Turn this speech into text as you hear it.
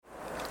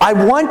I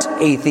want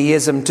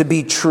atheism to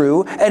be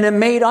true and am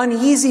made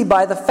uneasy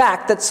by the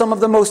fact that some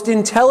of the most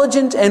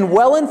intelligent and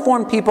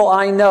well-informed people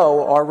I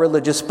know are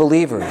religious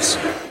believers.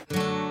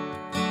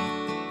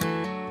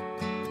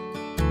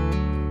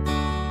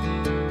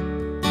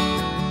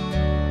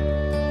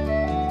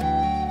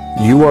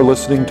 You are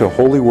listening to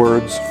Holy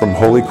Words from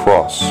Holy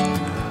Cross,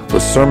 the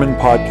sermon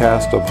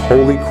podcast of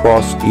Holy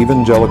Cross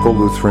Evangelical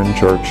Lutheran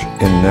Church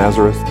in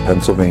Nazareth,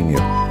 Pennsylvania.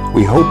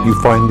 We hope you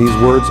find these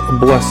words a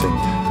blessing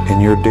in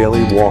your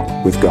daily walk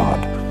with God.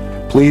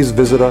 Please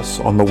visit us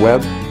on the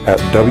web at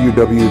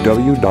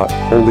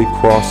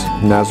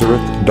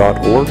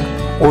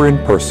www.holycrossnazareth.org or in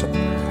person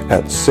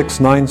at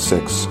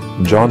 696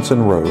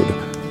 Johnson Road,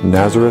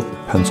 Nazareth,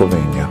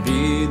 Pennsylvania.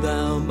 Be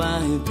thou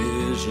my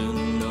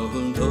vision, O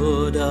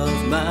Lord of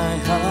my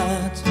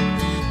heart.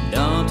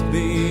 Not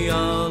be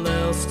all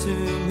else to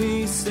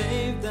me,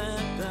 save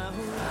that thou...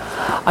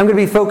 I'm going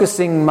to be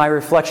focusing my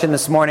reflection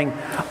this morning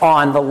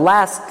on the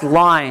last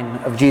line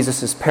of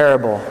Jesus'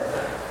 parable,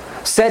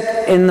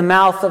 set in the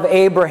mouth of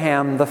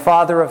Abraham, the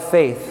father of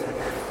faith.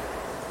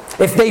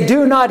 If they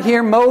do not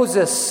hear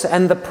Moses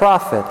and the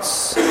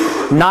prophets,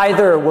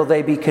 neither will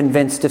they be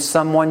convinced if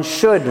someone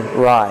should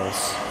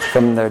rise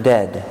from their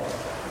dead.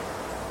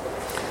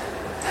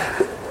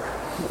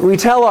 We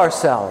tell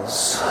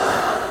ourselves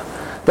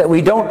that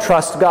we don't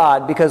trust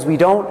God because we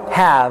don't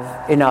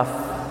have enough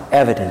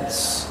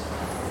evidence.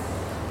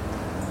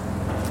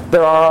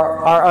 There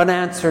are our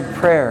unanswered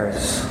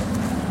prayers.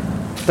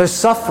 There's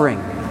suffering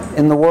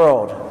in the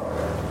world.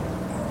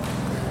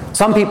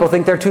 Some people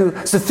think they're too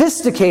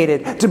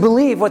sophisticated to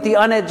believe what the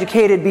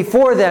uneducated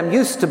before them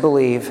used to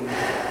believe.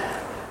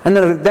 And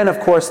then, of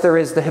course, there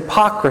is the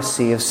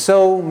hypocrisy of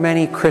so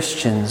many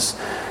Christians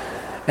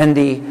and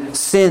the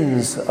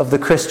sins of the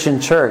Christian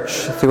church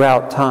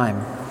throughout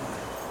time.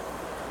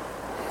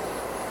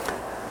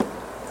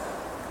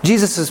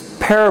 Jesus'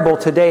 parable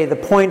today, the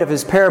point of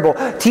his parable,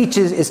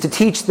 is to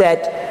teach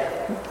that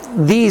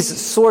these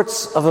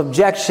sorts of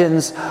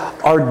objections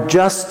are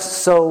just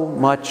so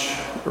much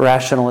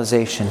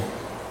rationalization.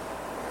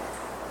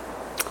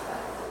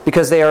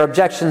 Because they are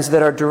objections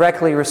that are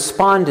directly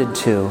responded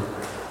to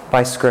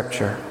by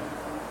Scripture.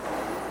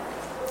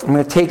 I'm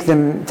going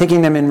to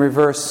taking them in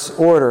reverse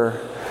order.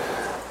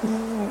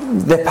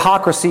 The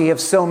hypocrisy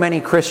of so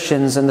many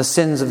Christians and the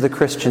sins of the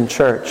Christian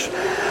church.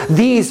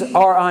 These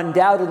are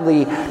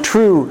undoubtedly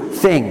true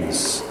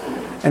things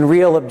and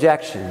real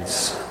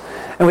objections.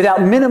 And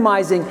without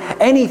minimizing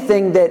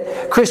anything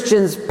that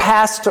Christians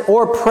past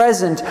or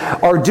present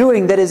are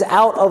doing that is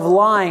out of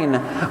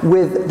line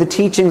with the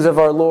teachings of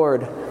our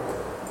Lord,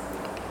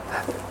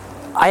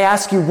 I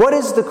ask you, what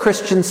is the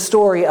Christian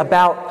story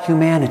about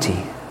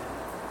humanity?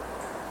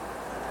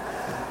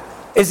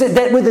 Is it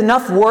that with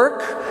enough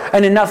work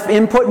and enough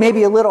input,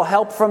 maybe a little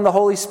help from the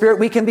Holy Spirit,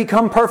 we can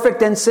become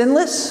perfect and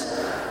sinless?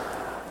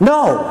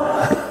 No.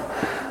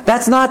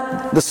 That's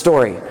not the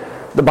story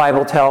the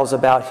Bible tells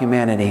about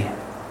humanity.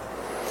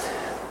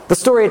 The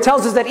story it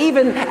tells us that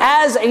even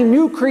as a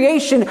new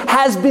creation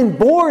has been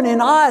born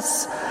in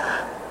us,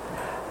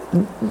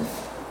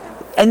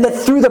 and that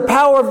through the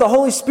power of the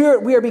Holy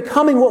Spirit we are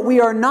becoming what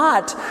we are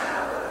not,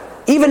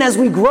 even as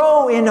we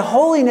grow in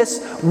holiness,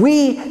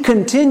 we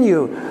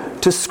continue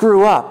to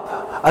screw up.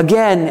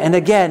 Again and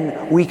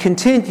again, we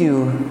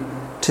continue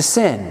to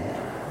sin.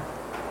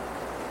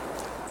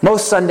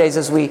 Most Sundays,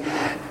 as we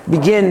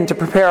begin to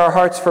prepare our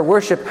hearts for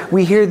worship,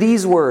 we hear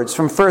these words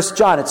from 1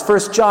 John. It's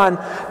 1 John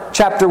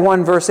chapter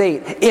 1, verse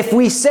 8. If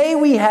we say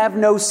we have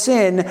no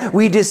sin,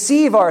 we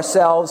deceive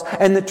ourselves,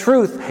 and the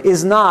truth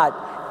is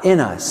not in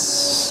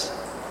us.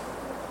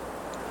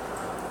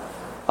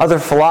 Other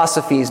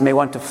philosophies may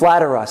want to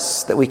flatter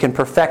us that we can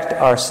perfect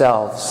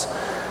ourselves.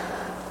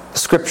 The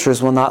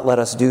Scriptures will not let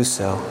us do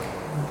so.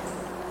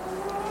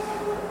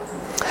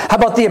 How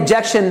about the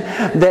objection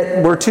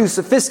that we're too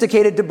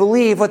sophisticated to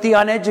believe what the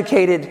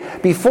uneducated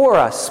before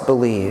us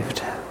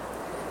believed?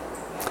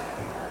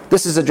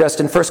 This is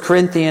addressed in 1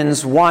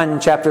 Corinthians 1,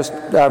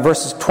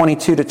 verses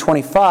 22 to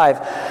 25.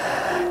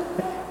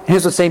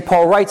 Here's what St.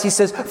 Paul writes. He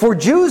says, "For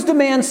Jews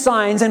demand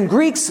signs and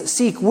Greeks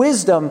seek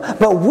wisdom,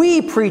 but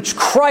we preach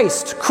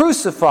Christ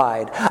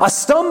crucified, a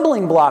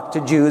stumbling block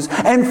to Jews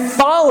and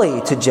folly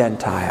to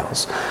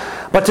Gentiles.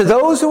 But to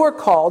those who are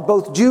called,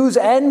 both Jews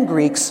and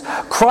Greeks,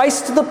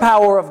 Christ the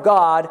power of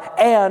God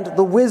and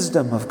the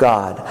wisdom of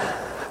God.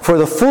 For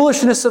the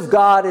foolishness of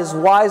God is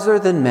wiser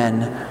than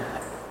men,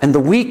 and the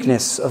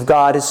weakness of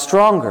God is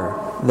stronger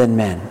than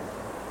men."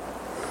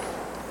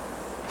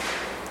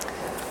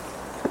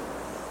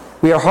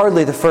 We are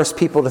hardly the first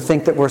people to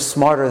think that we're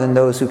smarter than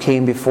those who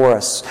came before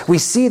us. We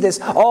see this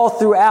all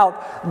throughout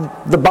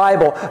the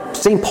Bible.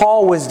 St.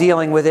 Paul was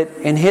dealing with it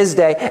in his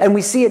day, and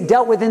we see it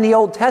dealt with in the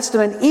Old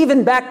Testament,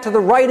 even back to the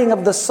writing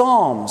of the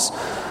Psalms.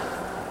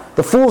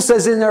 The fool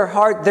says in their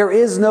heart, "There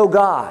is no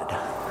God."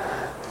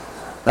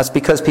 That's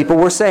because people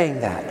were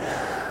saying that.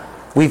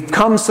 We've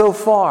come so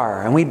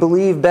far, and we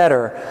believe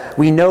better,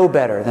 we know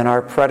better than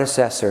our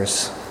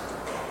predecessors.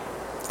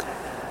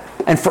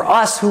 And for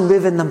us who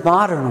live in the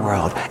modern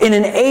world, in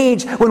an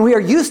age when we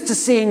are used to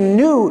seeing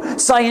new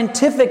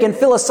scientific and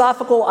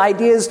philosophical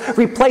ideas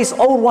replace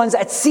old ones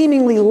at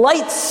seemingly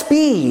light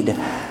speed,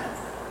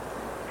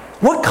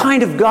 what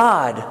kind of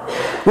God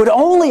would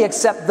only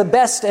accept the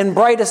best and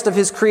brightest of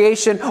His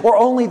creation, or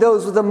only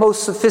those with the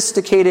most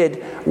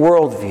sophisticated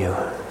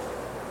worldview?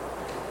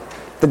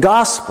 The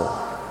gospel,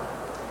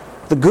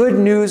 the good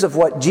news of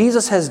what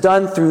Jesus has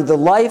done through the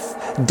life,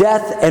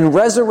 death, and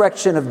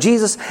resurrection of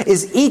Jesus,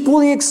 is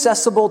equally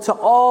accessible to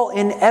all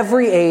in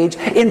every age,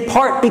 in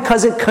part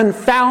because it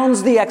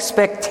confounds the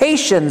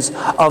expectations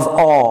of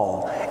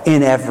all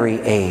in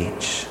every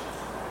age.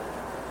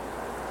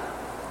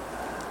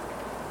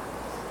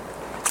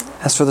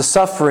 As for the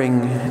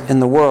suffering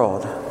in the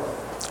world,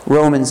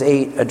 Romans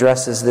 8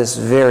 addresses this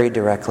very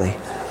directly.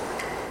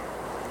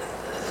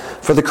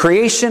 For the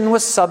creation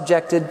was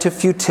subjected to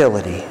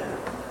futility,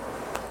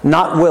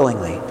 not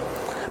willingly,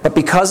 but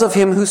because of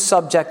Him who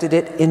subjected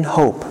it in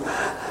hope,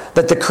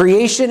 that the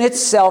creation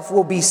itself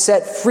will be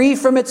set free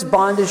from its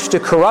bondage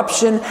to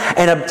corruption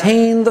and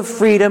obtain the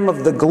freedom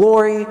of the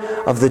glory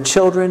of the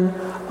children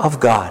of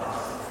God.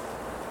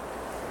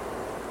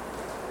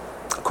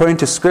 According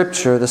to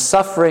Scripture, the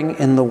suffering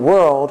in the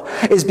world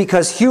is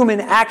because human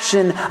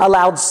action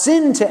allowed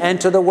sin to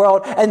enter the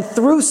world, and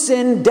through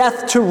sin,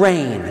 death to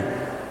reign.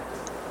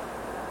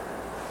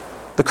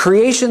 The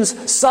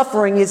creation's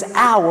suffering is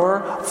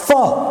our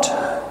fault,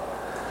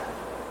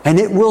 and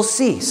it will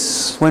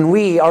cease when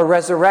we are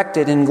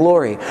resurrected in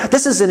glory.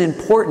 This is an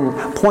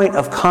important point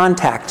of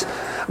contact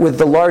with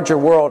the larger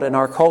world and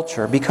our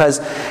culture, because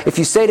if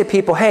you say to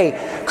people,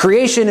 hey,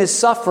 creation is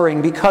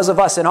suffering because of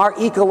us in our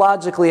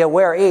ecologically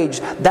aware age,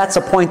 that's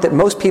a point that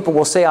most people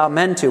will say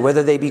amen to,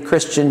 whether they be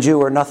Christian, Jew,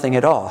 or nothing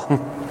at all.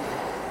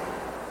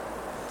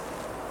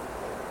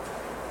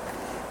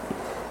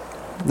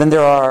 Then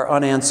there are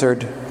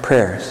unanswered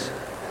prayers.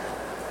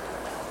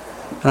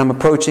 And I'm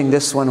approaching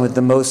this one with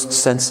the most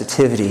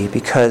sensitivity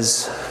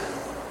because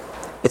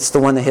it's the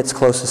one that hits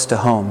closest to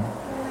home.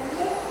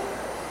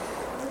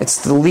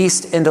 It's the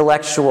least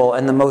intellectual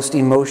and the most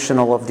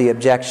emotional of the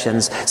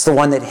objections. It's the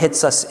one that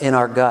hits us in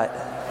our gut.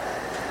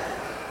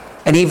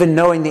 And even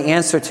knowing the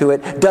answer to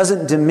it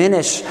doesn't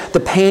diminish the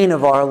pain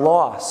of our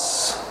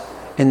loss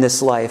in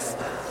this life,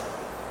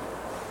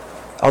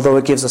 although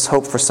it gives us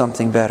hope for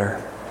something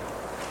better.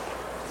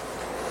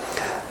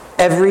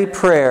 Every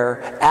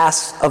prayer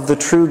asked of the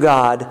true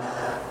God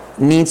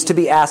needs to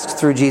be asked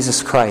through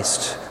Jesus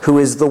Christ, who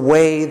is the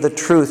way, the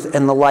truth,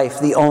 and the life,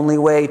 the only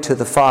way to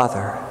the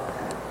Father.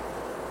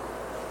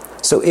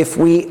 So if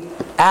we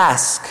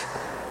ask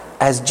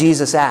as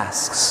Jesus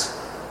asks,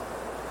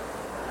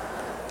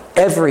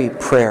 every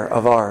prayer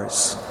of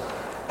ours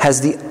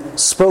has the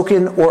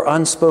spoken or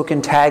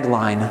unspoken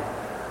tagline,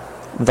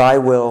 "Thy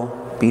will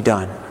be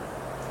done."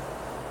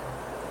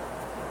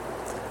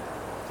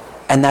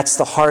 And that's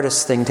the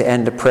hardest thing to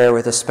end a prayer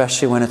with,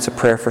 especially when it's a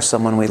prayer for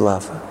someone we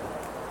love.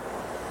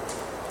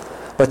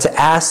 But to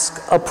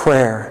ask a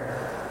prayer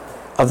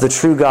of the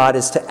true God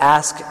is to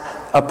ask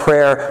a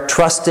prayer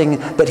trusting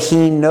that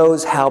He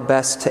knows how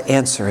best to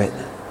answer it.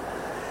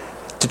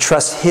 To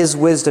trust His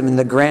wisdom in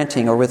the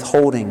granting or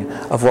withholding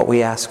of what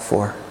we ask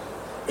for.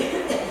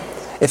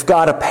 If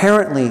God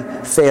apparently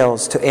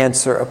fails to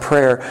answer a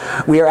prayer,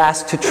 we are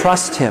asked to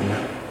trust Him.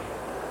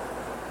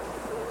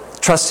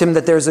 Trust Him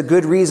that there's a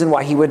good reason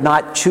why He would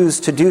not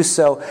choose to do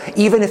so,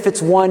 even if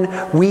it's one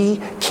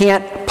we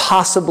can't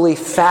possibly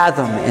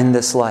fathom in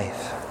this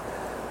life.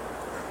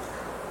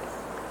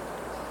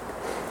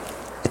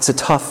 It's a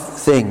tough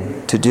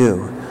thing to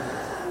do,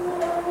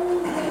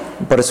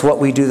 but it's what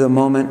we do the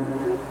moment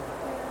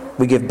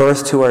we give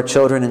birth to our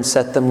children and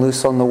set them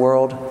loose on the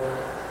world.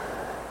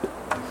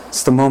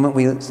 It's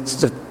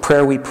the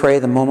prayer we pray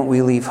the moment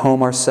we leave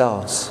home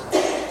ourselves.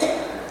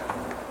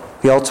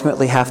 We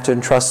ultimately have to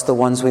entrust the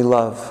ones we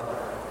love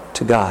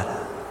to God.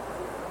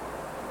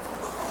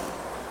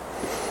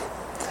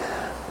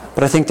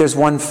 But I think there's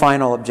one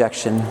final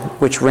objection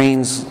which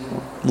reigns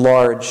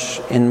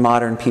large in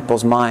modern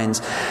people's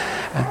minds.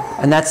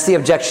 And that's the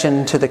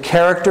objection to the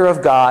character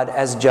of God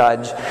as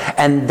judge.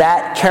 And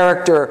that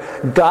character,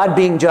 God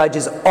being judge,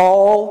 is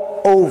all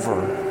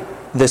over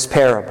this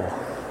parable.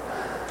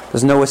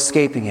 There's no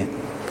escaping it.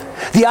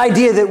 The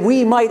idea that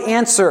we might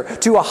answer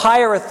to a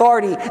higher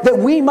authority, that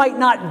we might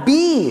not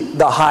be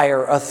the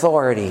higher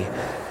authority,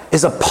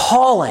 is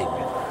appalling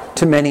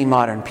to many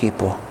modern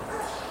people.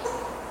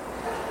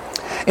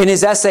 In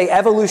his essay,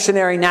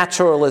 Evolutionary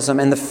Naturalism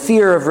and the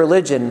Fear of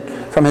Religion,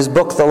 from his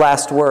book, The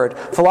Last Word,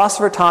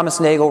 philosopher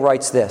Thomas Nagel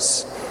writes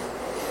this.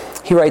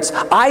 He writes,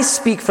 "I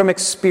speak from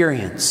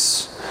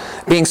experience,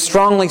 being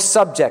strongly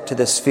subject to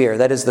this fear,"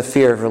 that is the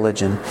fear of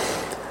religion.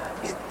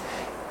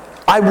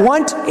 "I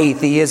want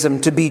atheism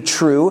to be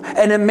true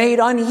and am made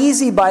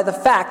uneasy by the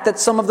fact that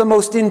some of the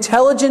most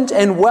intelligent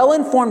and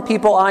well-informed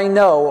people I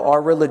know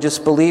are religious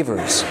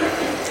believers.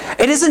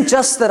 It isn't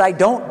just that I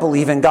don't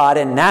believe in God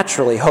and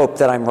naturally hope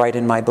that I'm right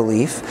in my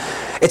belief.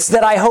 It's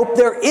that I hope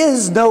there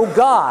is no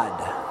God.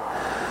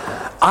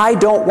 I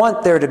don't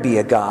want there to be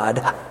a God.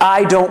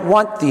 I don't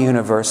want the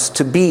universe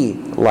to be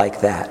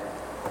like that.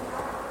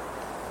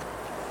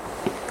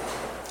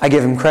 I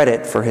give him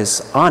credit for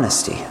his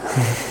honesty.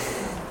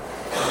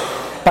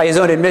 By his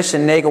own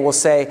admission, Nagel will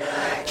say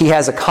he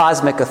has a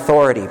cosmic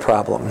authority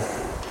problem.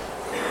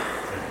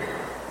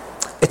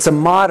 It's a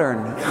modern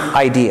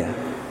idea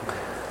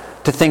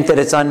to think that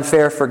it's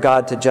unfair for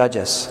God to judge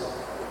us.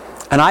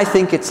 And I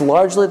think it's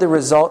largely the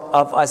result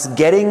of us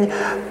getting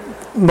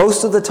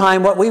most of the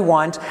time what we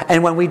want,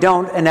 and when we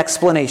don't, an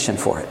explanation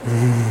for it.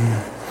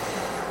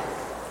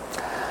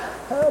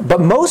 But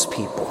most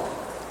people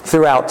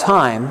throughout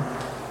time,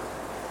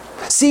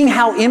 seeing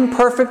how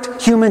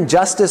imperfect human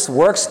justice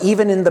works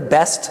even in the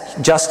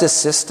best justice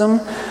system,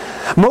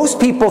 most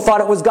people thought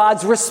it was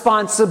God's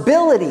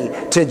responsibility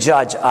to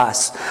judge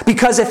us.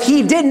 Because if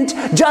he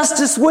didn't,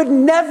 justice would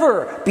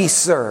never be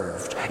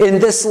served in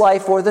this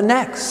life or the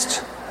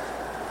next.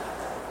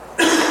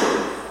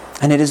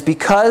 And it is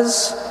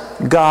because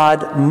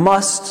God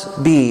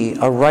must be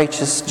a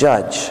righteous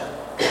judge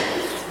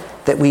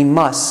that we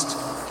must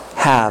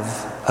have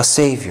a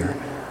Savior.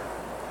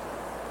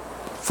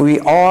 For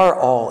we are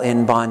all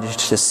in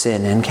bondage to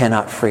sin and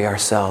cannot free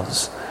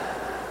ourselves.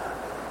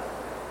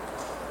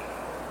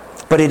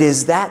 But it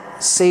is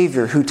that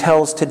Savior who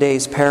tells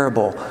today's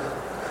parable.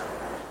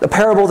 The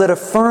parable that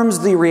affirms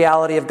the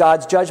reality of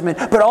God's judgment,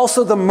 but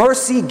also the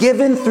mercy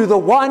given through the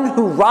one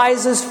who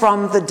rises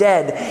from the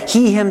dead,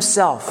 he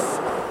himself.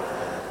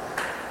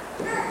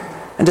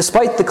 And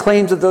despite the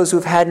claims of those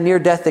who've had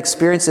near-death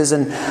experiences,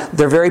 and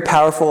they're very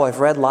powerful,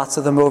 I've read lots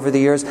of them over the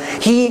years,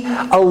 he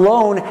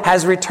alone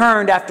has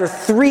returned after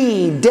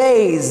 3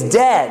 days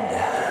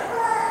dead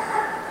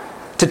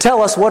to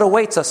tell us what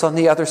awaits us on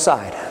the other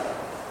side.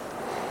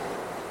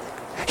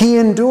 He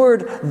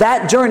endured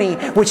that journey,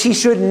 which he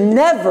should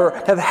never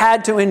have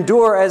had to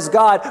endure as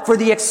God, for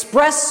the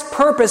express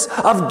purpose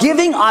of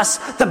giving us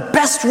the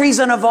best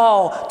reason of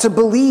all to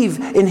believe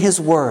in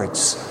his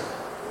words,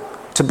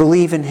 to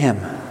believe in him.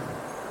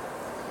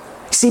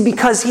 See,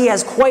 because he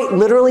has quite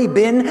literally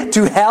been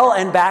to hell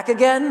and back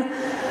again,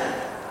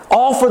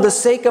 all for the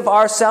sake of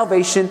our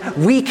salvation,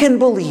 we can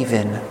believe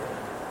in,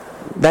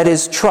 that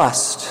is,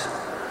 trust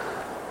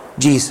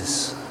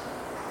Jesus.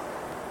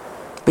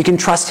 We can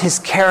trust his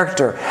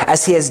character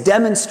as he has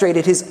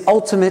demonstrated his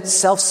ultimate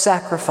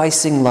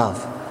self-sacrificing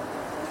love.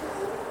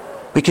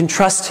 We can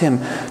trust him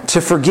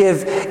to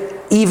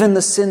forgive even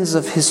the sins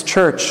of his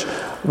church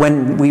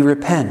when we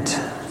repent.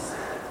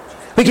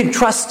 We can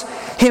trust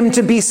him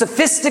to be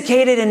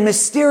sophisticated and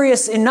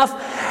mysterious enough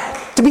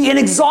to be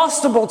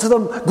inexhaustible to the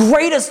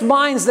greatest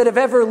minds that have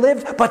ever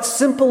lived, but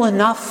simple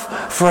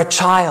enough for a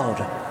child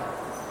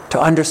to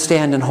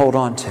understand and hold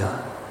on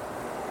to.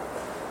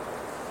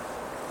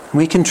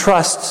 We can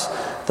trust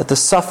that the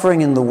suffering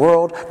in the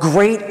world,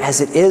 great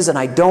as it is, and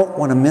I don't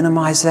want to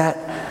minimize that,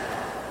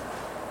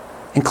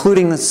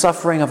 including the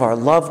suffering of our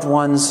loved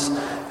ones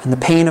and the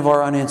pain of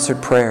our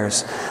unanswered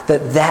prayers,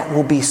 that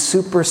will be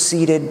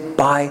superseded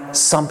by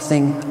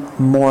something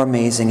more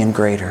amazing and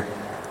greater.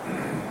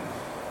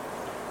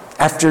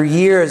 After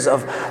years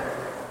of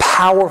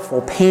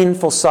powerful,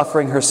 painful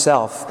suffering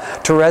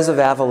herself, Teresa of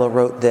Avila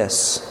wrote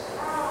this.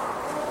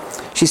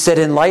 She said,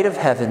 "In light of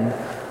heaven,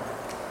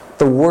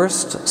 the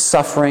worst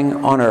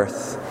suffering on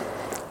earth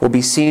will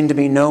be seen to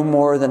be no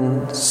more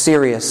than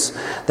serious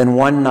than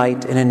one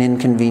night in an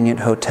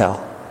inconvenient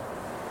hotel."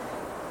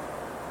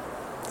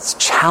 It's a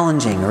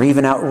challenging or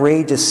even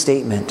outrageous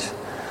statement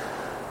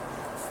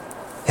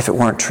if it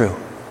weren't true.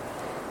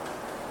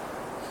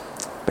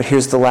 But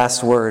here's the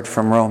last word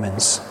from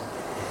Romans.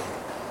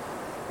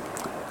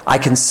 "I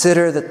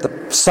consider that the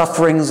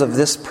sufferings of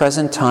this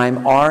present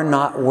time are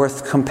not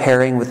worth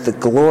comparing with the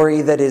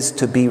glory that is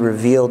to be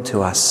revealed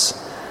to us."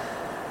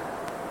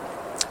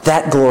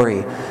 That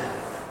glory,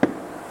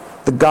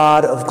 the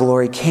God of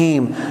glory,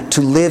 came to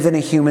live in a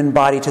human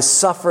body, to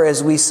suffer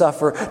as we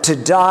suffer, to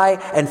die,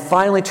 and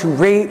finally to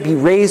be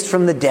raised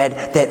from the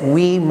dead, that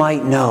we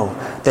might know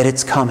that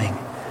it's coming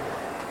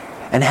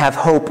and have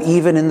hope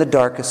even in the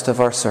darkest of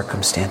our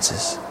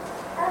circumstances.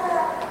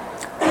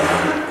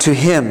 To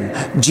him,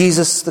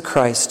 Jesus the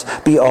Christ,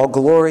 be all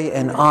glory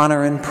and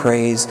honor and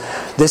praise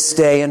this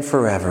day and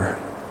forever.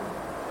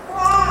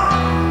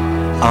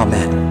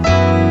 Amen.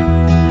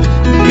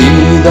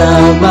 Be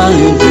thou my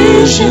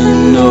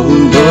vision, O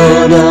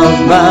Lord of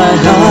my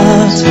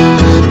heart.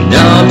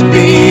 Not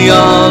be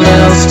all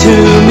else to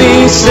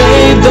me,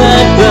 save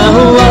that thou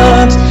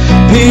art.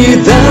 Be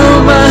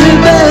thou my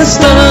best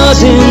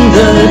thought in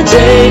the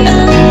day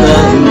and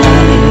the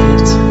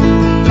night.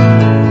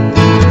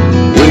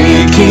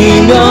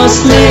 Waking or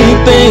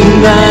sleeping,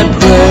 thy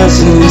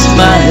presence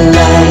my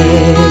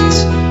light.